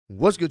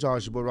What's good, y'all?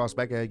 It's your boy Ross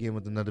back at again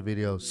with another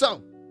video.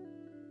 So,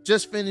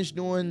 just finished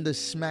doing the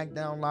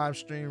SmackDown live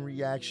stream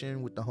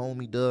reaction with the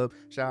homie Dub.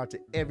 Shout out to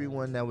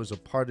everyone that was a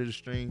part of the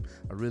stream.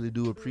 I really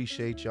do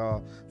appreciate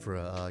y'all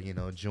for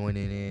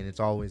joining in. It's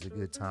always a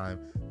good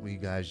time when you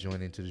guys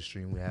join into the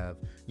stream. We have,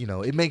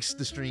 it makes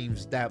the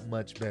streams that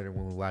much better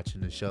when we're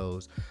watching the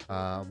shows.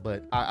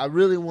 But I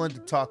really wanted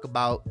to talk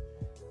about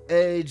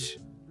Edge.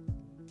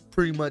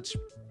 Pretty much,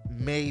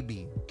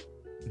 maybe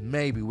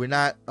we're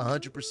not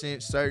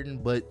 100% certain,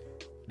 but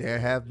there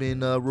have been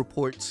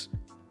reports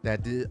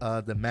that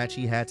the match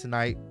he had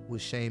tonight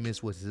with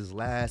Sheamus was his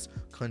last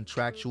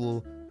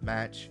contractual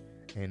match,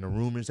 and the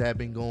rumors have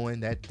been going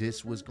that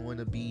this was going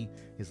to be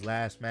his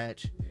last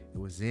match. It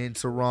was in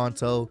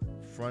Toronto,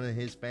 in front of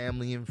his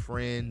family and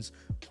friends.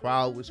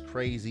 Crowd was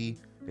crazy.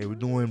 They were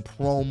doing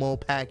promo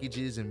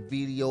packages and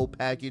video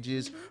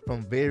packages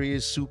from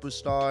various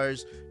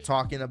superstars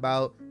talking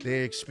about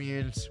their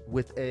experience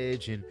with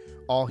Edge and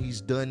all he's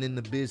done in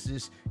the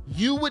business.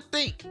 You would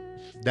think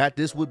that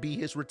this would be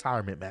his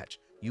retirement match.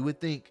 You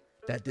would think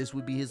that this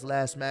would be his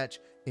last match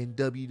in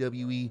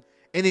WWE,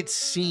 and it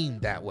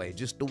seemed that way.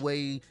 Just the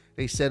way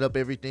they set up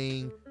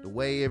everything, the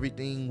way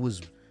everything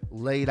was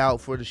laid out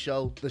for the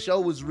show. The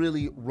show was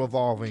really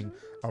revolving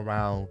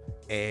around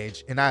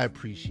Edge, and I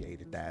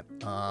appreciated that.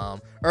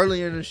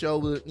 Earlier in the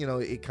show,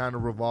 it kind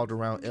of revolved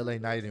around LA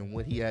Knight and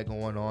what he had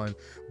going on,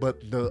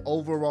 but the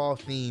overall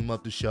theme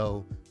of the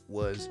show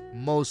was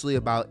mostly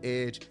about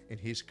Edge and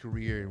his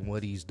career and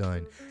what he's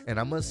done. And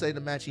I must say, the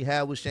match he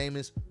had with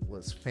Sheamus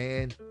was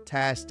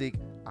fantastic.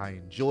 I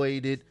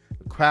enjoyed it.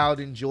 The crowd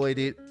enjoyed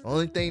it. The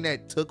only thing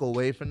that took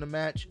away from the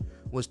match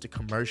was the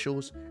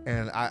commercials,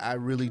 and I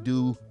really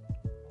do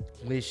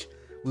wish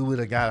we would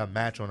have got a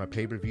match on a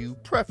pay-per-view,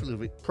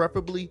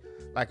 preferably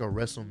like a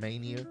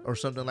WrestleMania or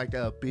something like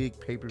that, a big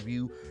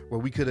pay-per-view where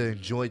we could have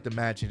enjoyed the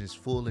match in its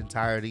full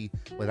entirety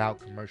without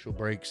commercial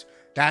breaks.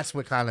 That's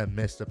what kind of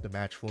messed up the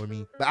match for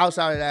me. But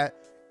outside of that,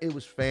 it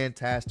was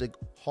fantastic,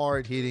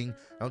 hard-hitting.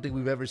 I don't think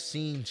we've ever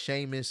seen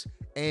Sheamus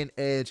and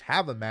Edge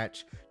have a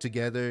match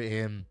together,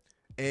 and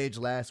Edge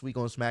last week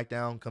on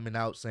SmackDown coming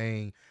out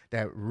saying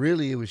that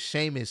really it was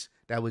Sheamus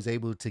that was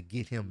able to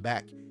get him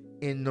back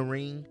in the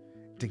ring,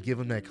 to give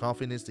him that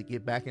confidence to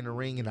get back in the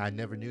ring, and I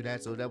never knew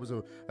that. So that was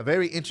a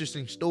very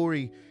interesting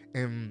story.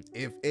 And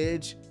if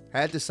Edge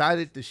had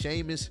decided to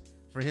Sheamus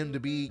for him to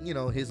be,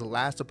 his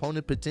last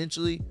opponent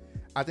potentially,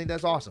 I think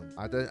that's awesome.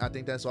 I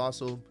think that's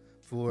awesome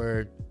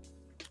for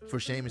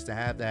Sheamus to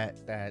have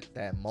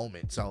that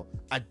moment. So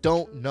I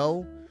don't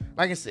know.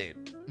 Like I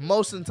said,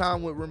 most of the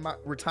time with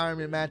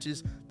retirement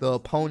matches, the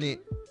opponent,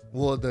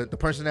 well, the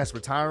person that's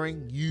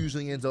retiring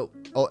usually ends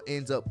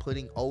up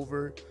putting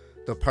over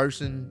the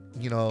person,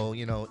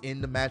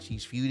 in the match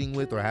he's feuding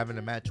with or having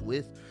a match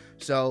with.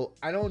 So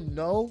I don't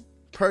know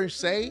per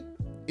se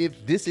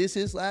if this is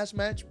his last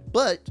match,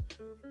 but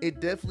it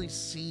definitely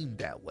seemed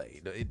that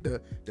way.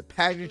 The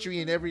pageantry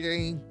and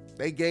everything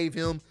they gave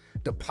him,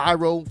 the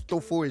pyro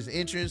for his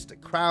entrance, the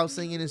crowd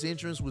singing his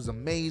entrance was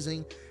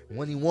amazing.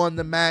 When he won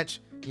the match,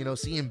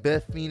 seeing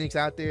Beth Phoenix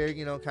out there,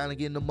 kind of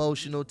getting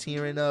emotional,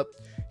 tearing up,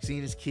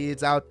 seeing his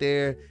kids out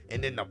there,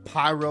 and then the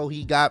pyro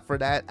he got for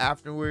that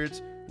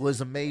afterwards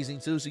was amazing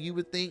too. So you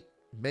would think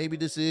maybe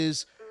this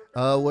is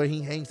where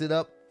he hangs it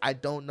up. I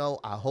don't know.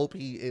 I hope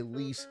he at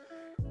least,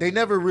 they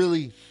never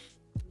really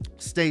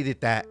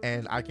stated that,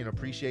 and I can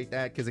appreciate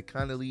that because it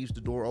kind of leaves the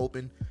door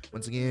open.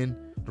 Once again,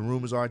 the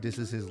rumors are this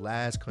is his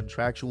last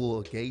contractual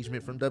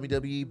engagement from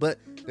WWE, but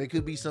there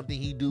could be something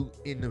he do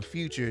in the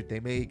future. They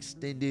may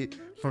extend it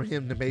for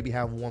him to maybe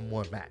have one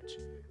more match.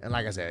 And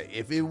like I said,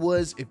 if there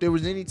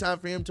was any time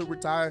for him to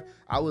retire,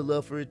 I would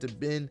love for it to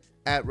been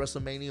at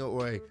WrestleMania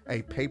or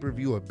a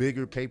pay-per-view, a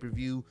bigger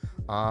pay-per-view,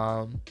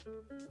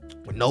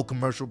 with no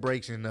commercial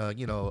breaks and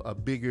a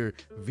bigger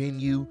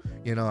venue.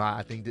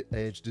 I think that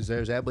Edge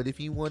deserves that. But if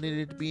he wanted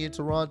it to be in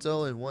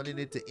Toronto and wanted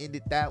it to end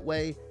it that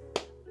way,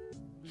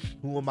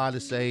 who am I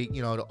to say,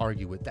 to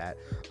argue with that?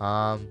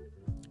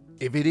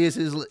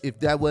 If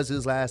that was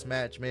his last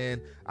match, man,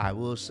 I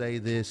will say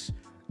this.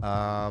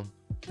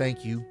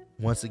 Thank you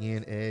once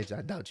again, Edge.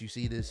 I doubt you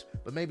see this,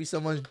 but maybe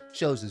someone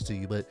shows this to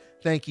you. But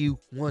thank you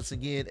once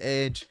again,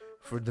 Edge,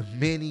 for the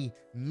many,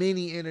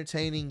 many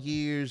entertaining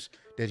years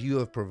that you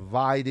have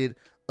provided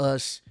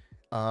us.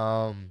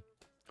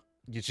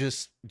 You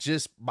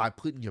just by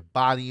putting your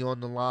body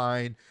on the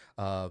line,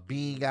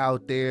 being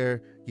out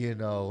there, being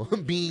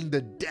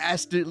the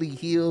dastardly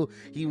heel.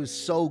 He was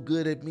so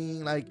good at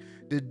being like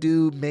the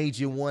dude made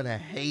you want to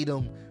hate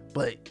him,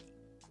 but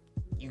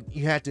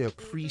you had to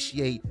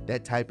appreciate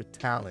that type of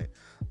talent.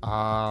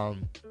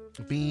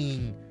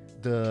 Being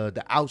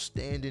the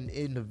outstanding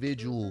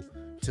individual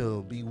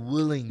to be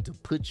willing to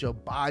put your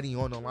body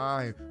on the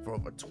line for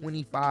over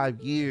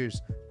 25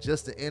 years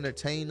just to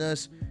entertain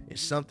us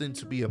is something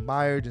to be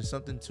admired and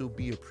something to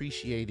be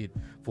appreciated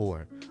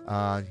for.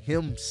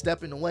 Him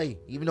stepping away,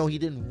 even though he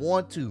didn't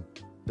want to,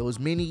 those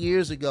many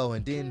years ago,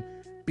 and then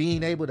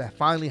being able to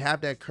finally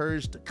have that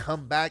courage to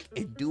come back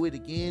and do it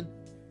again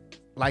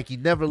like he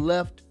never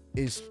left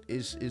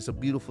is a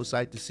beautiful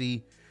sight to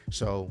see.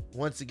 So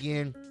once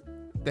again,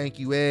 thank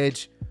you,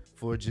 Edge,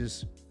 for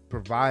just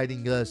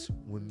providing us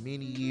with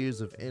many years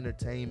of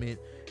entertainment.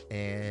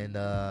 And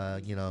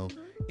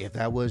if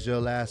that was your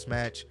last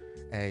match,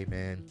 hey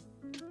man,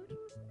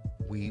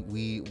 we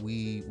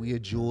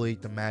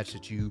enjoyed the match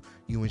that you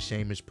and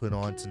Sheamus put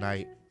on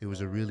tonight. It was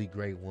a really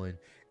great one,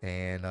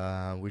 and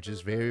we're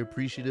just very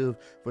appreciative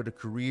for the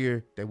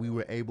career that we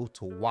were able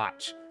to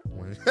watch,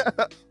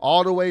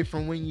 all the way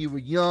from when you were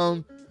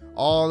young,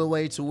 all the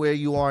way to where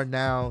you are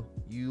now.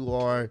 You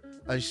are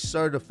a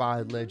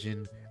certified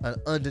legend, an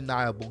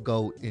undeniable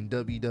GOAT in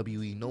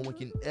WWE. No one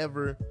can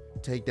ever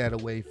take that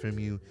away from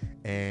you.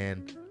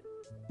 And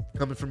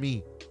coming from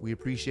me, we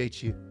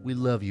appreciate you. We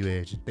love you,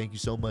 Edge. Thank you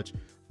so much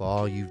for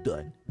all you've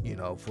done,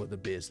 for the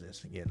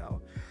business,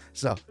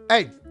 So,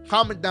 hey,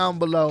 comment down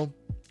below.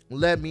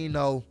 Let me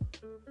know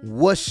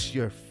what's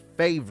your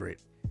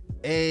favorite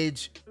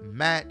Edge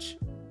match,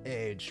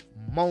 Edge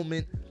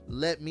moment.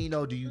 Let me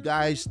know. Do you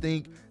guys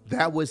think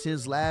that was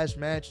his last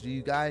match? Do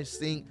you guys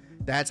think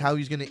that's how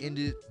he's gonna end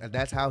it?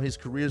 That's how his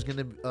career is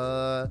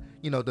gonna,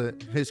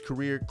 his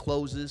career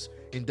closes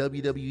in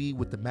WWE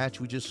with the match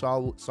we just saw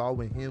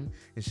with him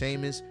and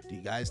Sheamus? Do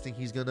you guys think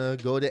he's gonna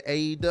go to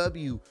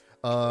AEW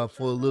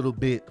for a little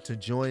bit to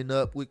join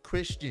up with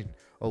Christian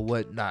or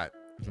whatnot?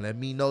 Let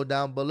me know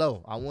down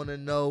below. I want to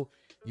know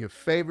your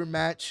favorite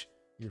match,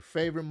 your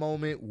favorite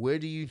moment. Where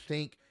do you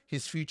think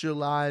his future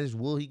lies?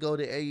 Will he go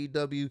to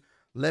AEW?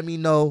 Let me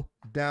know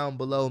down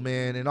below,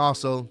 man. And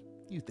also,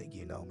 you think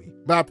you know me.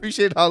 But I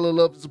appreciate all the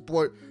love and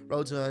support.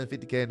 Road to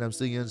 150K, and I'm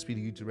still your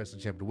undisputed YouTube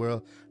wrestling champion of the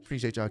world.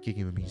 Appreciate y'all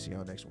kicking with me. See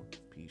y'all next one.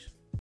 Peace.